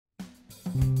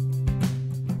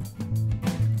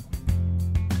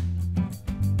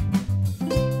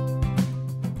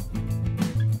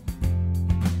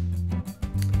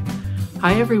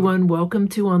Hi everyone, welcome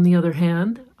to On the Other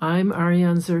Hand. I'm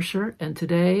Ariane Zerscher, and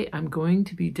today I'm going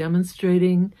to be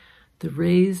demonstrating the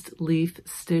raised leaf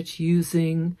stitch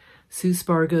using Sue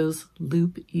Spargo's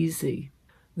Loop Easy.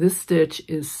 This stitch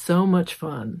is so much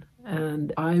fun,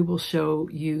 and I will show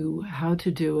you how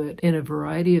to do it in a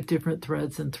variety of different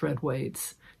threads and thread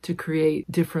weights to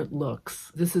create different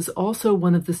looks. This is also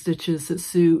one of the stitches that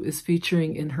Sue is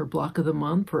featuring in her block of the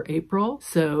month for April.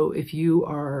 So if you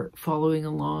are following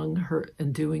along her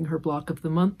and doing her block of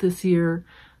the month this year,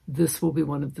 this will be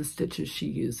one of the stitches she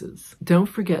uses. Don't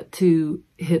forget to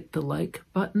hit the like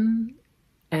button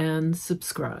and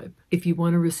subscribe. If you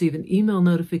want to receive an email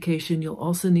notification, you'll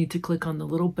also need to click on the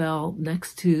little bell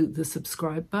next to the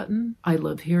subscribe button. I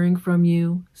love hearing from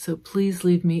you, so please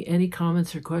leave me any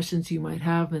comments or questions you might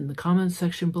have in the comments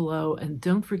section below, and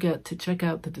don't forget to check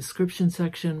out the description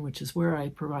section, which is where I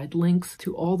provide links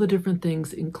to all the different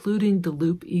things, including the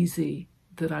Loop Easy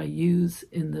that I use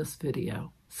in this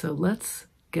video. So let's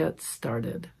get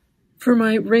started. For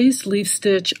my raised leaf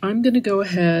stitch, I'm going to go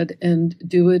ahead and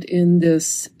do it in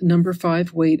this number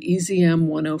 5 weight EZM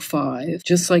 105,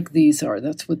 just like these are.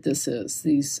 That's what this is,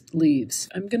 these leaves.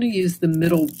 I'm going to use the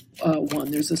middle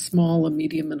one. There's a small, a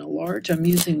medium, and a large. I'm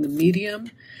using the medium,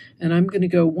 and I'm going to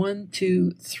go 1,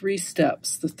 2, 3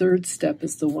 steps. The third step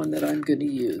is the one that I'm going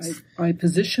to use. I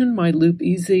position my Loop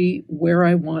Easy where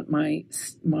I want my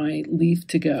leaf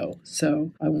to go.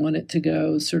 So I want it to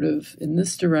go sort of in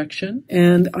this direction,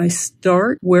 and I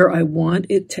start where I want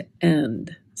it to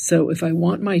end. So if I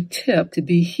want my tip to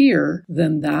be here,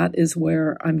 then that is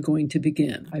where I'm going to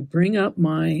begin. I bring up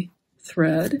my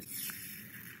thread,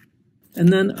 and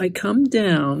then I come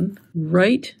down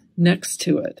right next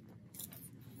to it.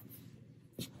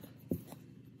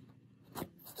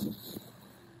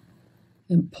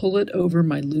 And pull it over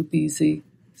my Loop Easy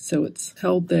so it's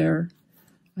held there.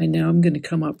 I'm going to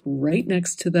come up right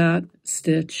next to that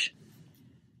stitch.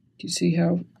 Do you see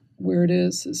where it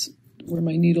is where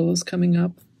my needle is coming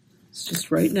up? It's just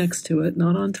right next to it,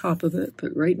 not on top of it,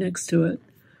 but right next to it.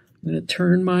 I'm going to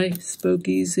turn my spoke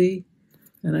easy,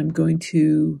 and I'm going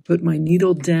to put my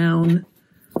needle down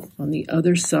on the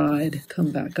other side,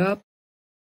 come back up.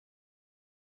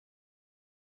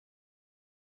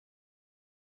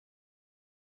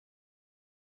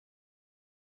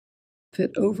 If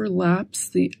it overlaps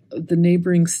the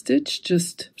neighboring stitch,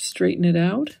 just straighten it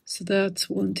out. So that's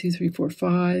 1, 2, 3, 4,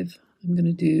 5. I'm going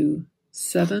to do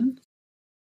 7.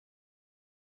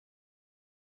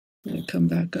 I'm going to come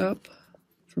back up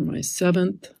for my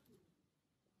 7th.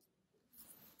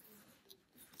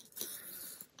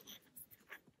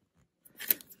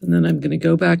 And then I'm going to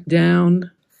go back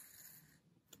down.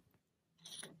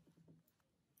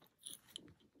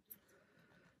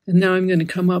 And now I'm going to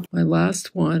come up my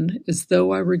last one as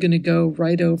though I were going to go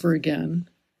right over again.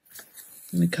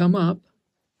 I'm going to come up.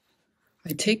 I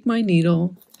take my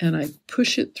needle and I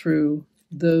push it through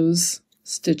those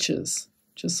stitches,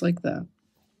 just like that.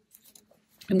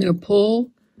 I'm going to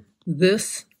pull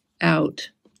this out.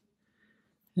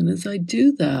 And as I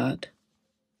do that,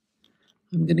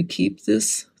 I'm going to keep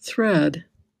this thread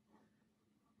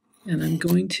and I'm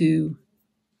going to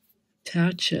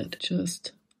attach it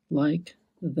just like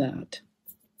that.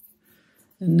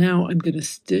 And now I'm going to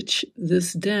stitch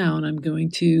this down. I'm going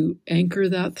to anchor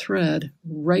that thread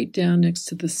right down next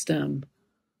to the stem.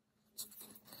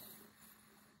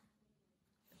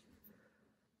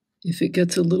 If it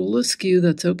gets a little askew,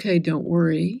 that's okay, don't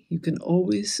worry. You can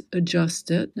always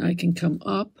adjust it. I can come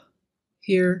up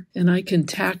here and I can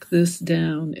tack this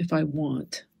down if I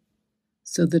want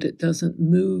so that it doesn't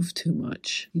move too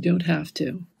much. You don't have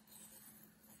to.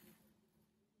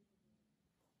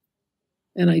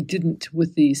 And I didn't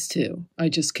with these two. I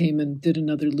just came and did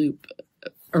another loop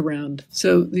around.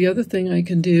 So the other thing I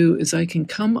can do is I can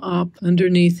come up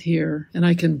underneath here and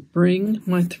I can bring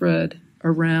my thread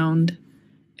around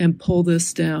and pull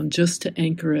this down just to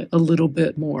anchor it a little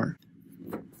bit more.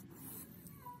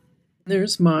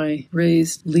 There's my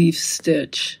raised leaf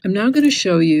stitch. I'm now going to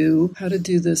show you how to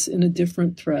do this in a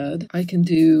different thread. I can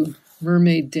do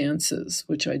mermaid dances,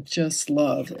 which I just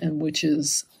love, and which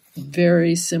is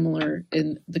very similar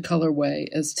in the colorway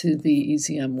as to the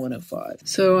EZM 105.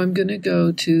 So I'm going to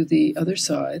go to the other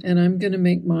side and I'm going to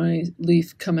make my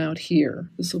leaf come out here.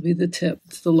 This will be the tip.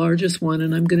 It's the largest one,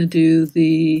 and I'm going to do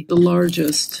the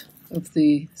largest of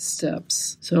the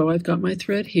steps. So I've got my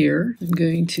thread here. I'm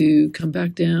going to come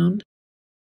back down.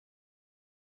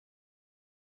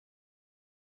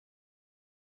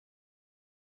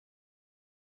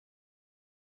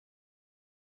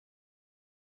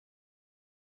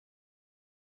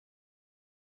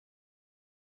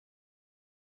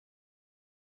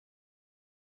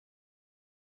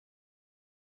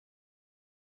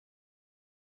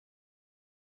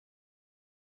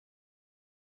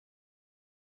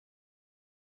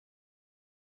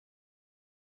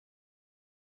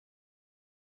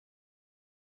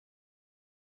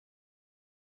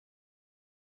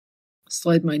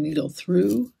 slide my needle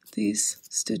through these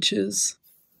stitches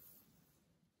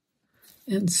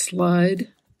and slide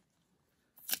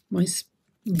my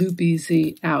loop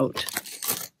easy out.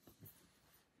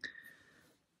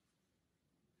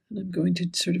 And I'm going to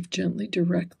sort of gently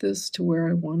direct this to where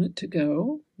I want it to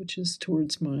go, which is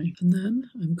towards and then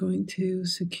I'm going to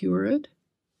secure it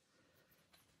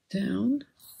down,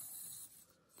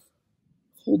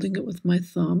 holding it with my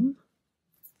thumb.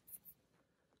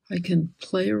 I can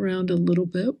play around a little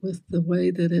bit with the way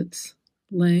that it's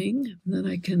laying, and then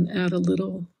I can add a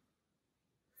little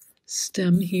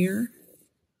stem here,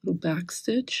 little back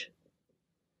stitch.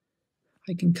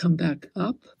 I can come back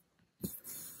up,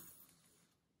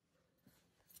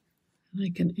 and I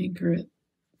can anchor it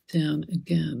down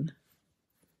again.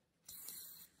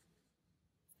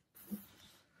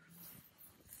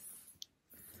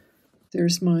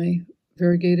 There's my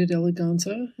variegated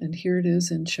eleganza, and here it is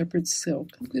in shepherd's silk.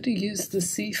 I'm going to use the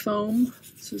sea foam.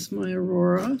 This is my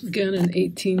Aurora, again an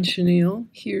 18 chenille.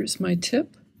 Here's my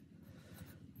tip.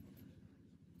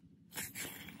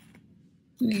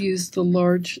 I'm going to use the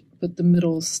large but the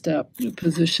middle step. I'm going to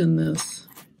position this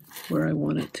where I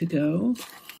want it to go.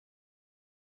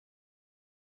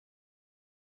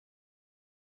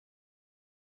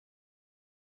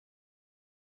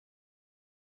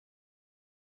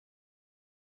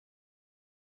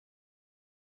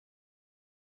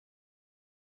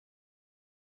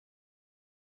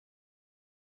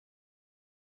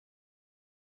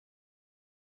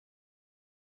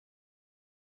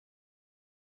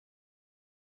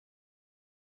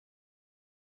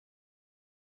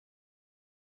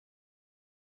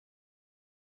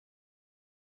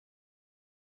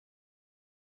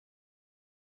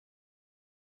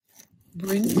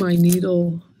 Bring my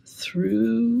needle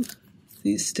through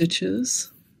these stitches,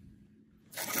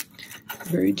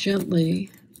 very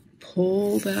gently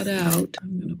pull that out.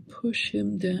 I'm going to push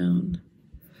him down.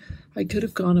 I could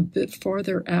have gone a bit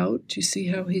farther out. Do you see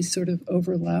how he's sort of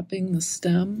overlapping the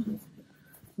stem,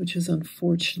 which is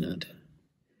unfortunate.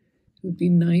 It would be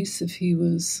nice if he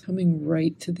was coming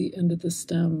right to the end of the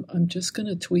stem. I'm just going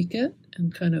to tweak it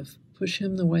and kind of push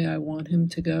him the way I want him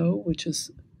to go, which is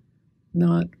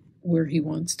not where he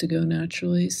wants to go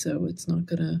naturally, so it's not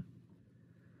going to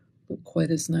look quite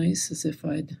as nice as if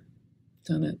I'd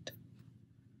done it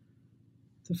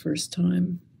the first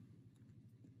time.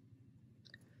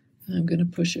 And I'm going to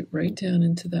push it right down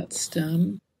into that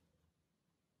stem,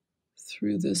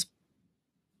 through the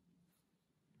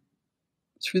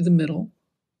middle.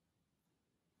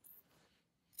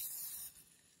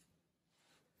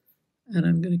 And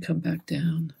I'm going to come back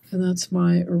down. And that's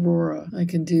my Aurora. I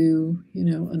can do,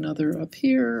 another up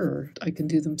here, or I can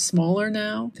do them smaller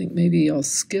now. I think maybe I'll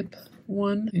skip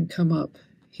one and come up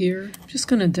here. I'm just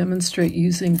going to demonstrate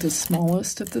using the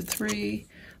smallest of the 3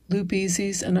 loop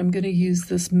easies, and I'm going to use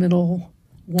this middle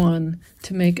one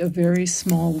to make a very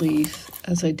small leaf,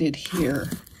 as I did here.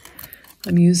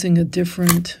 I'm using a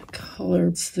different color.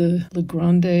 It's the Le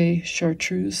Grande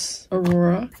Chartreuse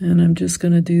Aurora, and I'm just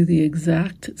going to do the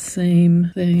exact same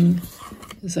thing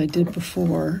as I did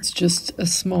before. It's just a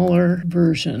smaller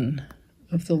version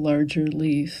of the larger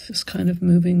leaf. Just kind of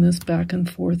moving this back and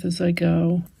forth as I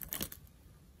go.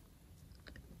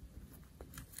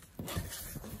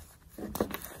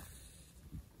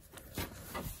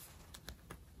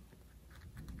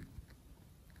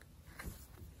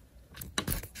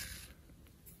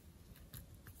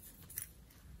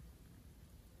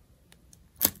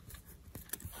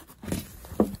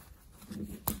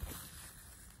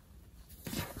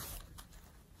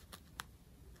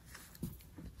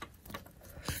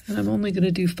 And I'm only going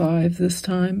to do 5 this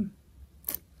time,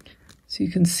 so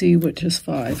you can see what just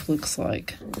 5 looks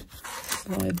like.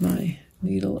 Slide my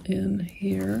needle in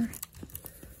here.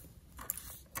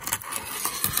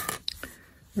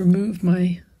 Remove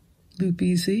my loop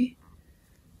easy,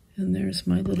 and there's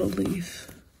my little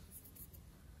leaf.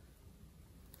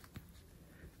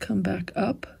 Come back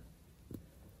up.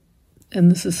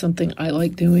 And this is something I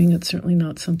like doing. It's certainly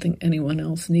not something anyone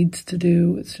else needs to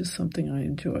do. It's just something I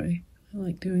enjoy. I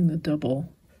like doing the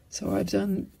double. So I've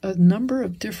done a number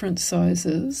of different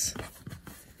sizes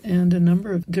and a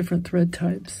number of different thread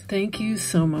types. Thank you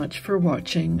so much for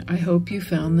watching. I hope you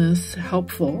found this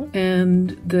helpful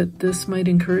and that this might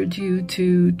encourage you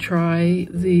to try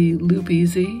the Loop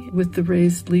Easy with the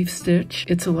raised leaf stitch.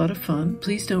 It's a lot of fun.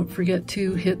 Please don't forget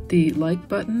to hit the like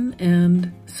button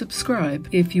and subscribe.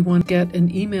 If you want to get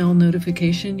an email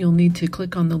notification, you'll need to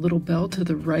click on the little bell to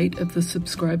the right of the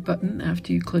subscribe button.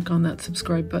 After you click on that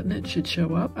subscribe button, it should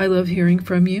show up. I love hearing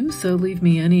from you, so leave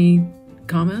me any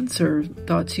comments or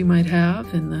thoughts you might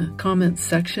have in the comments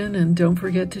section, and don't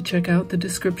forget to check out the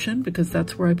description because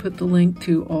that's where I put the link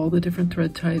to all the different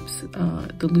thread types,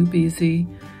 the Loop Easy,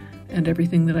 and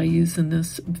everything that I use in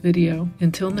this video.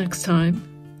 Until next time,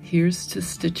 here's to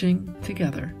stitching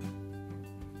together.